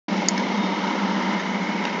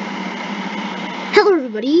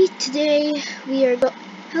everybody. Today we are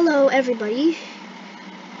Hello everybody.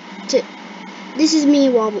 This is me,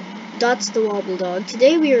 Dots the Wobble Dog.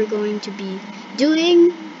 Today we are going to be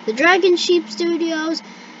doing the Dragon Sheep Studios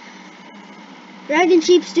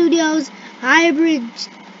Hybrid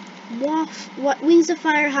Wings of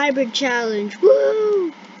Fire Hybrid Challenge.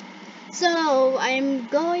 Woo! So I'm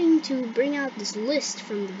going to bring out this list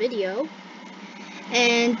from the video,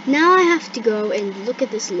 and now I have to go and look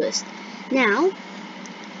at this list. Now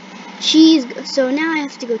I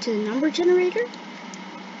have to go to the number generator,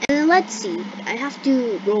 and then let's see. I have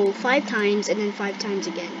to roll 5 times and then 5 times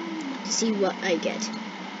again to see what I get.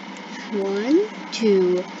 1,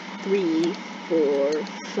 2, 3, 4,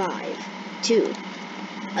 5, 2.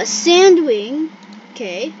 A sandwing.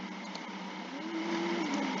 Okay.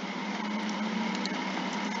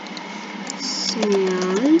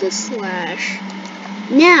 Sand slash.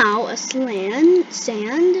 Now a sand.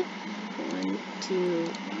 1, 2,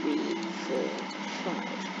 3, 4, 5.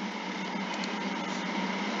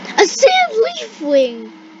 A sand leaf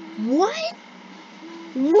wing. What?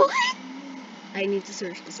 What? I need to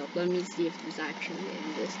search this up. Let me see if there's actually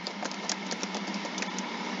in this.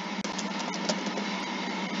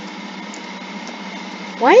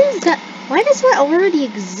 Why does that already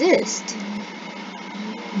exist?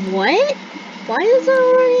 What? Why does that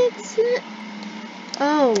already exist?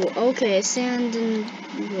 Oh, okay, sand and...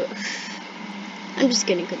 I'm just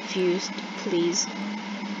getting confused, please.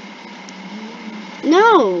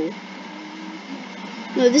 No!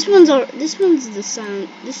 No, this is the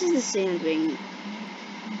sandwing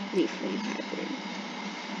leafwing hybrid.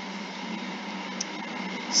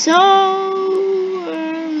 So,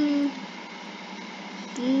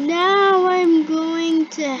 now I'm going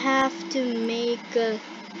to have to make a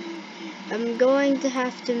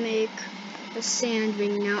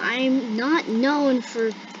sandwing. Now, I'm not known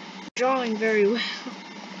for drawing very well.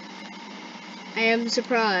 I am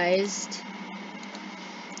surprised.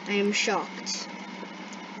 I am shocked.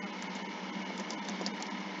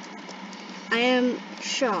 I am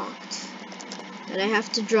shocked that I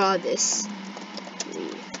have to draw this.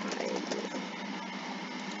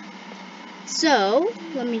 So,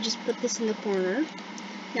 let me just put this in the corner.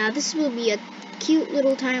 Now, this will be a cute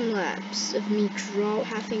little time lapse of me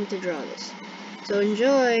having to draw this. So,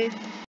 enjoy!